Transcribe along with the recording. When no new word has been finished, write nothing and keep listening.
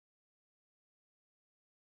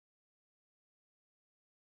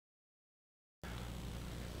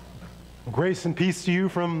Grace and peace to you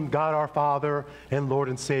from God our Father and Lord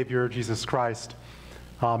and Savior, Jesus Christ.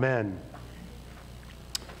 Amen.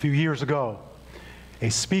 A few years ago, a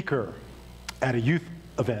speaker at a youth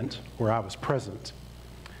event where I was present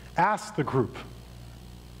asked the group,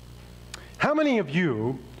 "How many of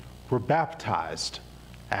you were baptized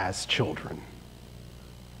as children?"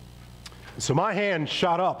 So my hand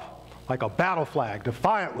shot up like a battle flag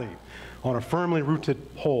defiantly on a firmly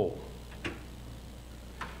rooted pole.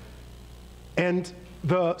 And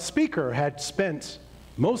the speaker had spent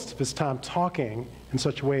most of his time talking in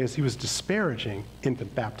such a way as he was disparaging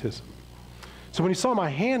infant baptism. So when he saw my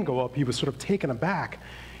hand go up, he was sort of taken aback,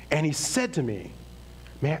 and he said to me,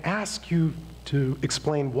 "May I ask you to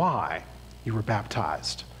explain why you were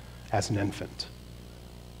baptized as an infant?"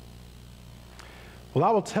 Well,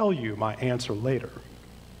 I will tell you my answer later.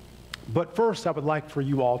 But first, I would like for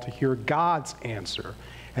you all to hear God's answer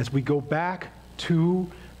as we go back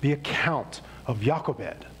to the account of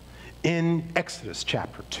Jochebed in Exodus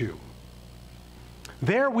chapter 2.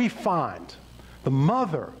 There we find the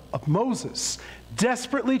mother of Moses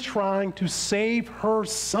desperately trying to save her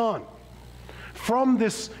son from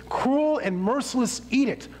this cruel and merciless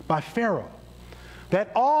edict by Pharaoh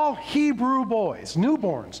that all Hebrew boys,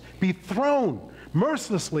 newborns, be thrown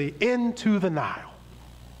mercilessly into the Nile.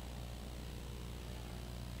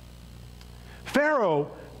 Pharaoh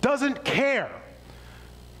doesn't care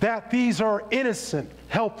that these are innocent,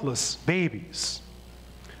 helpless babies.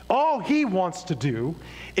 All he wants to do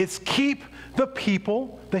is keep the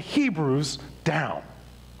people, the Hebrews, down.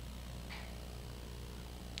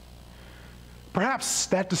 Perhaps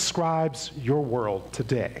that describes your world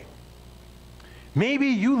today. Maybe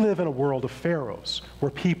you live in a world of pharaohs where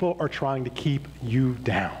people are trying to keep you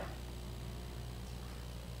down.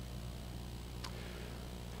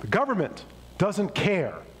 The government doesn't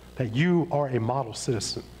care that you are a model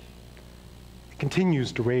citizen. It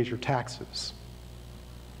continues to raise your taxes.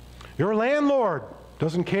 Your landlord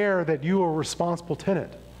doesn't care that you are a responsible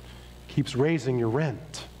tenant. It keeps raising your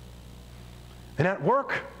rent. And at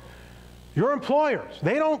work, your employers,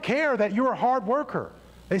 they don't care that you're a hard worker.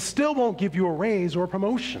 They still won't give you a raise or a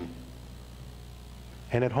promotion.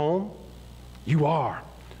 And at home, you are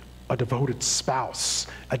a devoted spouse,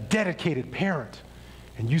 a dedicated parent,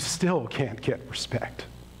 and you still can't get respect.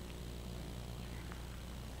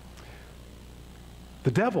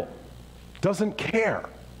 The devil doesn't care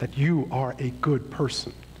that you are a good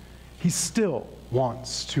person. He still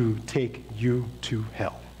wants to take you to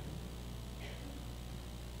hell.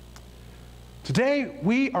 Today,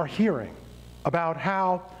 we are hearing about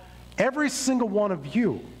how every single one of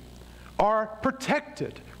you are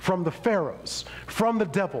protected from the pharaohs, from the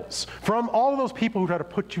devils, from all of those people who try to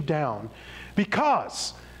put you down,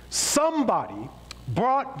 because somebody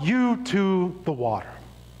brought you to the water.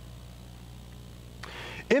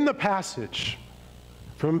 In the passage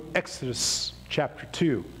from Exodus chapter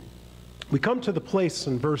 2, we come to the place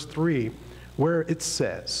in verse 3 where it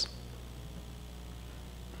says,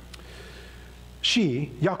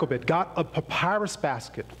 "She, Jochebed, got a papyrus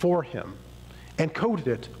basket for him and coated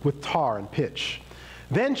it with tar and pitch.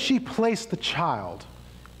 Then she placed the child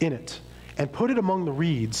in it and put it among the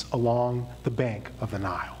reeds along the bank of the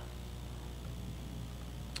Nile."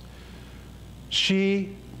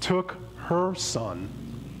 She took her son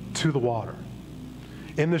to the water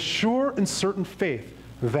in the sure and certain faith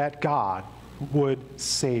that God would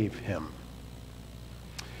save him.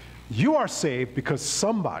 You are saved because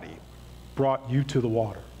somebody brought you to the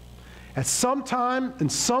water. At some time, in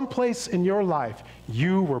some place in your life,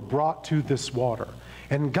 you were brought to this water,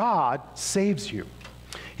 and God saves you.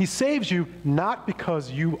 He saves you not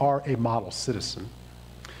because you are a model citizen,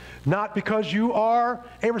 not because you are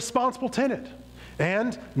a responsible tenant,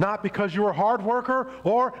 and not because you're a hard worker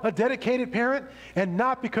or a dedicated parent, and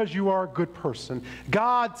not because you are a good person.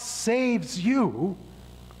 God saves you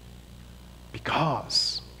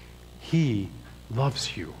because He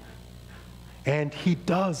loves you. And He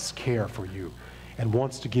does care for you and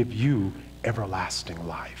wants to give you everlasting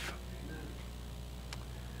life.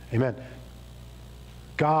 Amen.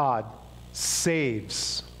 God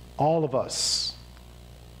saves all of us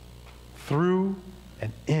through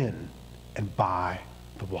and in and by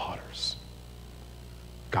the waters.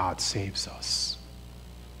 God saves us.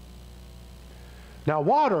 Now,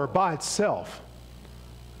 water by itself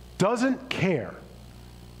doesn't care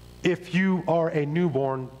if you are a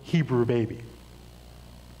newborn Hebrew baby.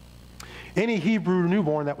 Any Hebrew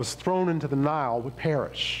newborn that was thrown into the Nile would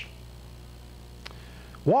perish.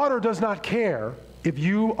 Water does not care if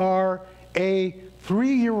you are a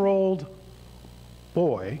 3-year-old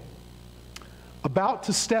boy about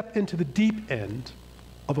to step into the deep end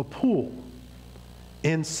of a pool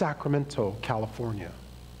in Sacramento, California.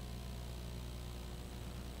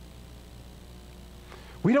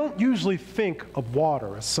 We don't usually think of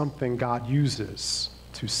water as something God uses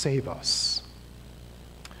to save us.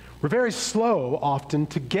 We're very slow often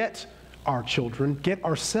to get our children, get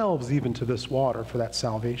ourselves even to this water for that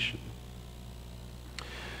salvation.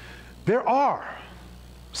 There are,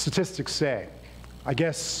 statistics say, I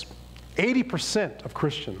guess 80% of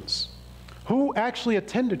Christians who actually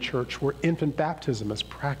attend a church where infant baptism is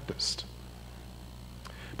practiced.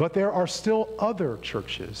 But there are still other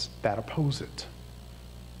churches that oppose it.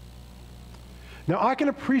 Now, I can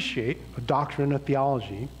appreciate a doctrine and a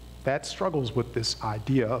theology that struggles with this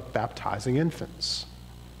idea of baptizing infants.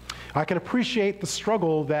 I can appreciate the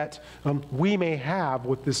struggle that we may have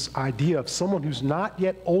with this idea of someone who's not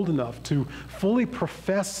yet old enough to fully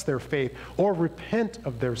profess their faith or repent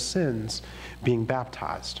of their sins being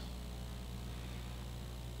baptized.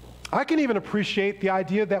 I can even appreciate the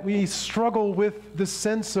idea that we struggle with the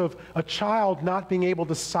sense of a child not being able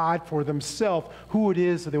to decide for themselves who it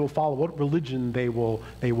is that they will follow, what religion they will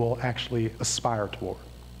actually aspire toward.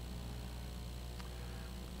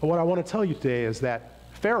 But what I want to tell you today is that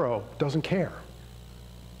Pharaoh doesn't care.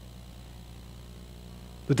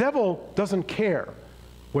 The devil doesn't care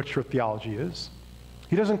what your theology is.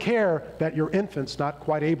 He doesn't care that your infant's not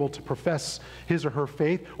quite able to profess his or her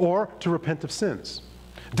faith or to repent of sins.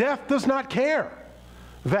 Death does not care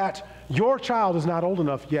that your child is not old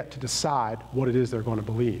enough yet to decide what it is they're going to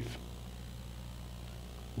believe.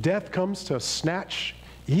 Death comes to snatch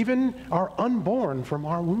even our unborn from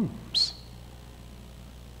our wombs.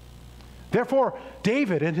 Therefore,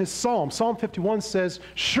 David in his Psalm 51 says,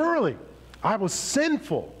 "Surely I was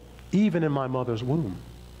sinful even in my mother's womb,"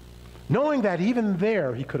 knowing that even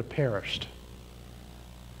there he could have perished.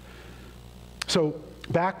 So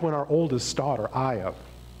back when our oldest daughter, Aya,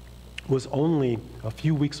 was only a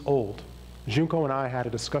few weeks old, Junko and I had a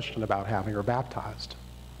discussion about having her baptized.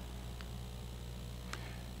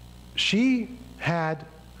 She had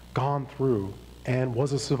gone through and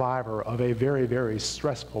was a survivor of a very, very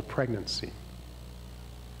stressful pregnancy.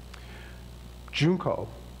 Junko,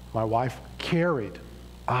 my wife, carried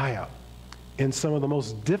Aya in some of the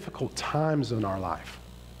most difficult times in our life.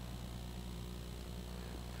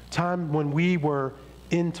 Time when we were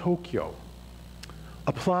in Tokyo,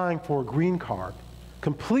 applying for a green card,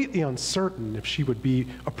 completely uncertain if she would be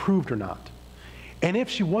approved or not. And if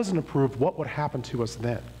she wasn't approved, what would happen to us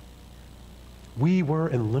then? We were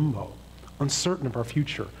in limbo, uncertain of our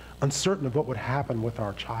future, uncertain of what would happen with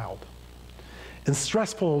our child. In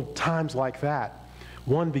stressful times like that,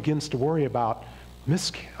 one begins to worry about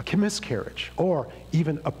a miscarriage or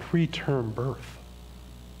even a preterm birth.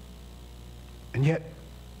 And yet,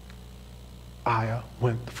 Aya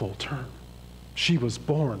went the full term. She was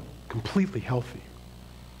born completely healthy.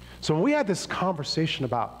 So when we had this conversation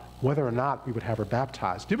about whether or not we would have her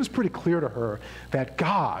baptized, it was pretty clear to her that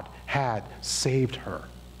God had saved her.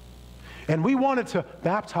 And we wanted to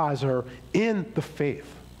baptize her in the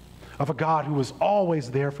faith of a God who was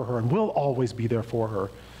always there for her and will always be there for her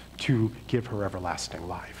to give her everlasting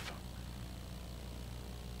life.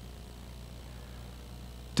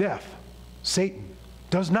 Death, Satan,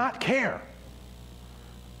 does not care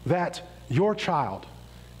that your child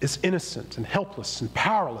is innocent and helpless and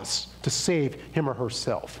powerless to save him or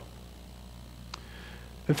herself.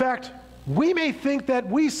 In fact, we may think that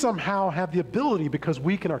we somehow have the ability, because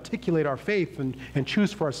we can articulate our faith and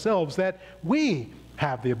choose for ourselves, that we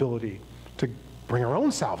have the ability to bring our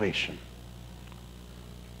own salvation.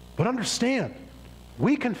 But understand,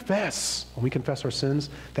 we confess, when we confess our sins,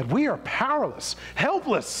 that we are powerless,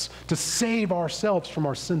 helpless to save ourselves from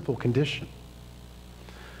our sinful condition.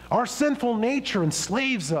 Our sinful nature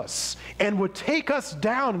enslaves us and would take us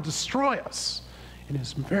down and destroy us, and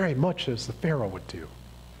as very much as the Pharaoh would do.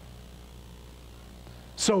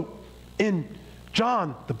 So in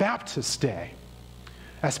John the Baptist's day,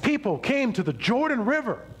 as people came to the Jordan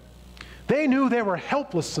River, they knew they were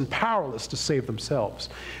helpless and powerless to save themselves.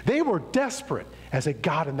 They were desperate as they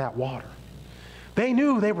got in that water. They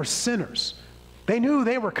knew they were sinners. They knew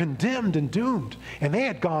they were condemned and doomed, and they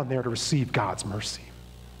had gone there to receive God's mercy.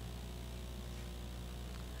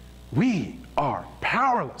 We are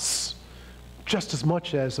powerless just as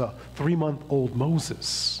much as a 3-month-old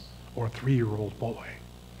Moses or a 3-year-old boy.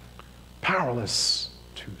 Powerless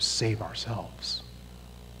to save ourselves.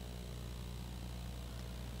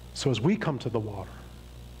 So as we come to the water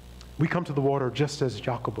just as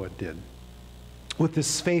Jochebed did, with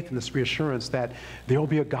this faith and this reassurance that there will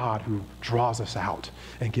be a God who draws us out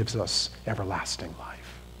and gives us everlasting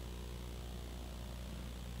life.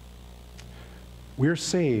 We're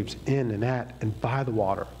saved in and at and by the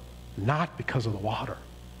water, not because of the water,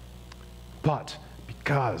 but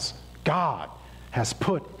because God has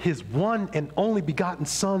put his one and only begotten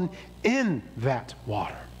Son in that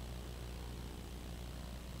water.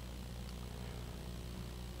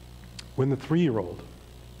 When the 3-year-old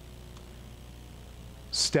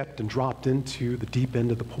stepped and dropped into the deep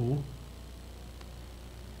end of the pool,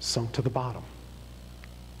 sunk to the bottom.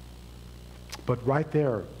 But right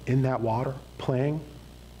there in that water, playing,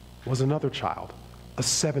 was another child, a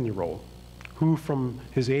 7-year-old, who from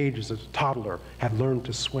his age as a toddler had learned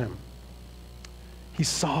to swim. He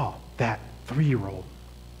saw that 3-year-old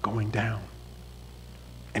going down,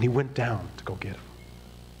 and he went down to go get him.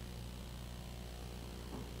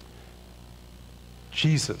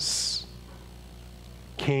 Jesus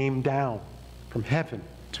came down from heaven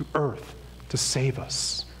to earth to save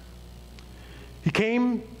us. He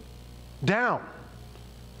came down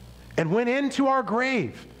and went into our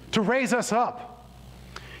grave to raise us up.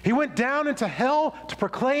 He went down into hell to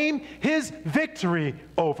proclaim his victory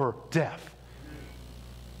over death.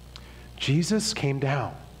 Jesus came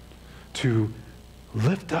down to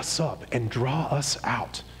lift us up and draw us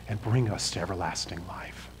out and bring us to everlasting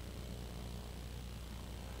life.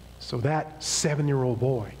 So that 7-year-old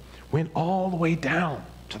boy went all the way down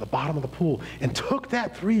to the bottom of the pool and took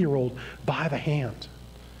that 3-year-old by the hand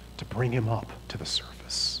to bring him up to the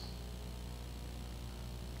surface.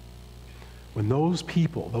 When those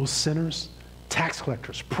people, those sinners, tax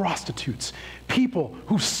collectors, prostitutes, people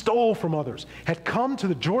who stole from others had come to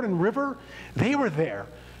the Jordan River, they were there,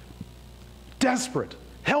 desperate,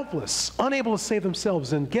 helpless, unable to save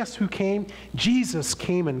themselves. And guess who came? Jesus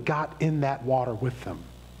came and got in that water with them.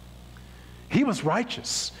 He was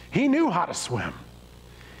righteous. He knew how to swim.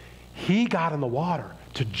 He got in the water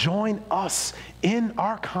to join us in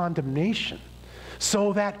our condemnation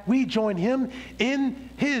so that we join him in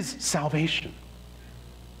his salvation.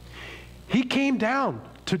 He came down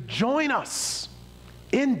to join us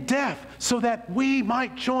in death so that we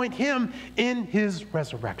might join him in his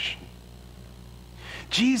resurrection.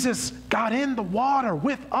 Jesus got in the water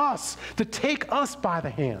with us to take us by the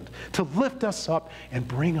hand, to lift us up and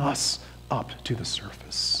bring us up to the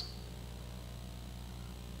surface.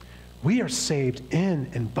 We are saved in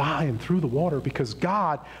and by and through the water because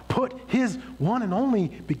God put his one and only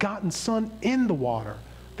begotten Son in the water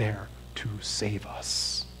there to save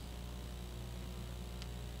us.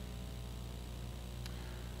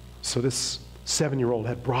 So this 7-year-old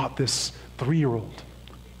had brought this 3-year-old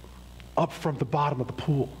up from the bottom of the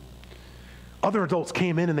pool. Other adults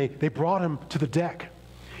came in and they brought him to the deck,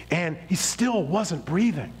 and he still wasn't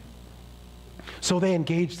breathing. So they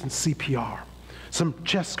engaged in CPR, some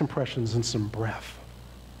chest compressions and some breath.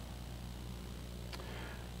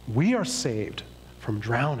 We are saved from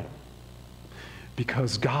drowning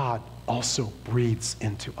because God also breathes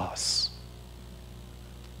into us.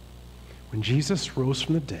 When Jesus rose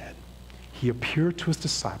from the dead, he appeared to his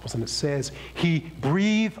disciples, and it says he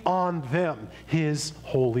breathed on them his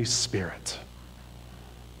Holy Spirit.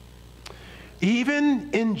 Even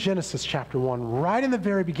in Genesis chapter 1, right in the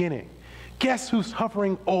very beginning, guess who's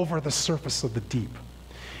hovering over the surface of the deep?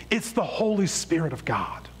 It's the Holy Spirit of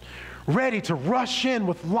God, ready to rush in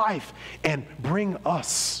with life and bring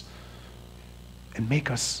us and make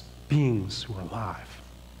us beings who are alive.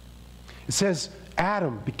 It says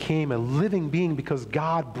Adam became a living being because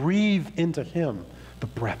God breathed into him the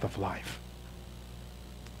breath of life.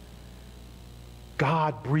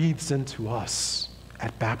 God breathes into us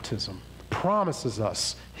at baptism, promises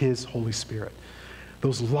us his Holy Spirit,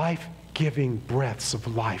 those life-giving breaths of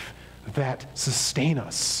life that sustain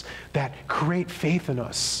us, that create faith in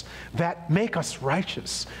us, that make us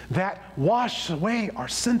righteous, that wash away our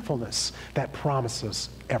sinfulness, that promises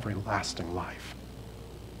everlasting life.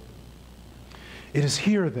 It is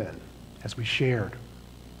here then, as we shared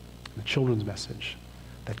in the children's message,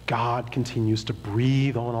 that God continues to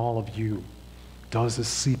breathe on all of you, does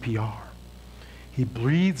this CPR. He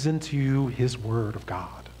breathes into you his word of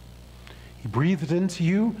God. He breathes it into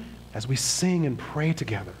you as we sing and pray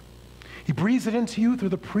together. He breathes it into you through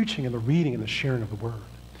the preaching and the reading and the sharing of the word.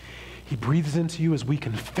 He breathes into you as we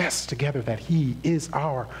confess together that he is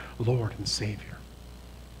our Lord and Savior.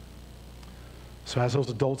 So as those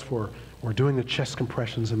adults were doing the chest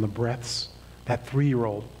compressions and the breaths, that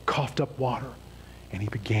 3-year-old coughed up water and he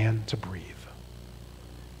began to breathe.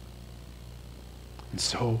 And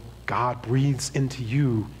so God breathes into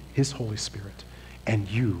you his Holy Spirit and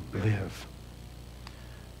you live.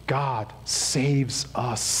 God saves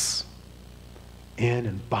us in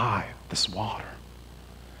and by this water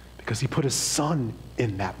because he put his Son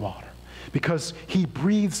in that water, because he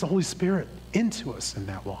breathes the Holy Spirit into us in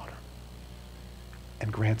that water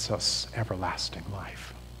and grants us everlasting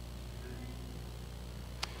life.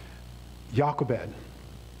 Jochebed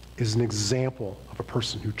is an example of a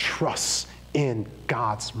person who trusts in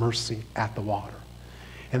God's mercy at the water,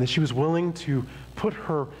 and that she was willing to put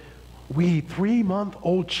her wee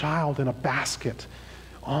 3-month-old child in a basket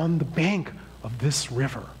on the bank of this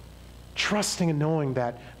river, trusting and knowing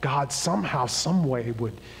that God somehow, some way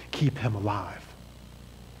would keep him alive.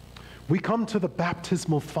 We come to the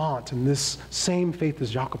baptismal font in this same faith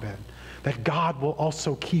as Jochebed, that God will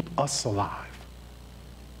also keep us alive.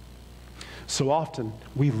 So often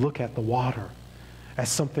we look at the water as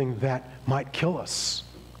something that might kill us.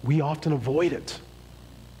 We often avoid it.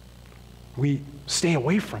 We stay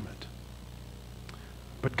away from it.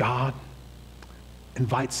 But God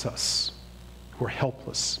invites us, who are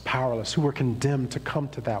helpless, powerless, who are condemned, to come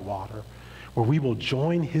to that water where we will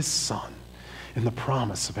join his Son in the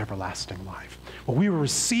promise of everlasting life, where we will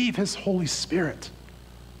receive his Holy Spirit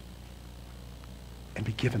and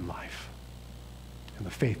be given life and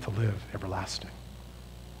the faith to live everlasting.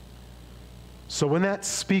 So when that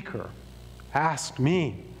speaker asked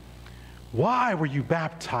me, "Why were you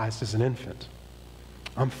baptized as an infant?"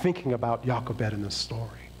 I'm thinking about Jochebed in this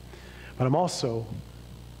story. But I'm also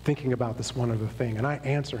thinking about this one other thing. And I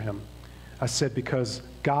answer him. I said, because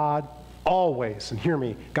God always, and hear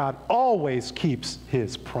me, God always keeps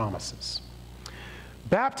his promises.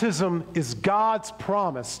 Baptism is God's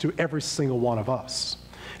promise to every single one of us.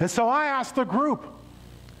 And so I asked the group,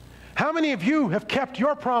 how many of you have kept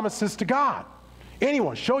your promises to God?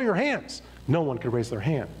 Anyone, show your hands. No one could raise their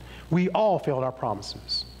hand. We all failed our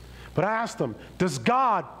promises. But I asked them, does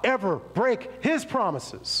God ever break his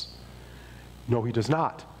promises? No, he does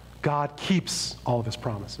not. God keeps all of his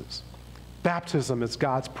promises. Baptism is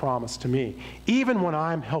God's promise to me. Even when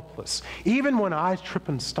I'm helpless, even when I trip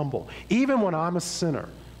and stumble, even when I'm a sinner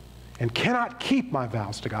and cannot keep my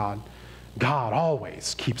vows to God, God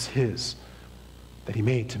always keeps his that he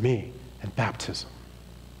made to me in baptism.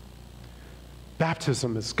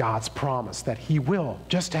 Baptism is God's promise that he will,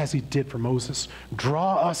 just as he did for Moses,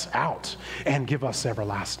 draw us out and give us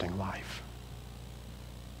everlasting life.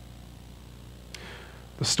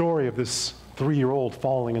 The story of this 3-year-old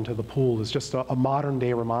falling into the pool is just a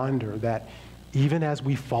modern-day reminder that even as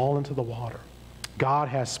we fall into the water, God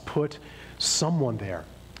has put someone there,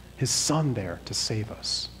 his Son there, to save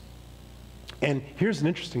us. And here's an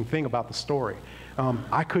interesting thing about the story.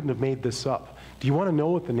 I couldn't have made this up. Do you want to know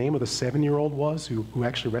what the name of the 7-year-old was who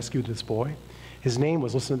actually rescued this boy? His name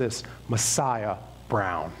was, listen to this, Messiah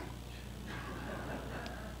Brown.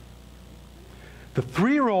 The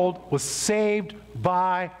 3-year-old was saved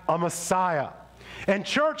by a Messiah. And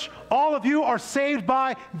church, all of you are saved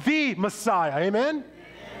by the Messiah. Amen?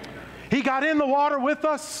 He got in the water with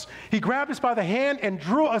us. He grabbed us by the hand and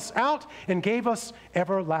drew us out and gave us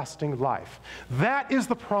everlasting life. That is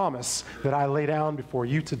the promise that I lay down before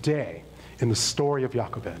you today in the story of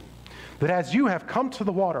Jochebed. That as you have come to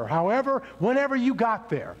the water, however, whenever you got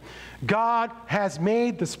there, God has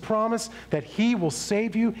made this promise that he will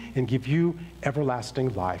save you and give you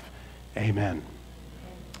everlasting life. Amen.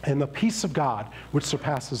 And the peace of God, which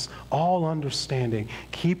surpasses all understanding,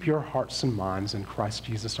 keep your hearts and minds in Christ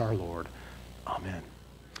Jesus our Lord. Amen.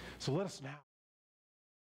 So let us now.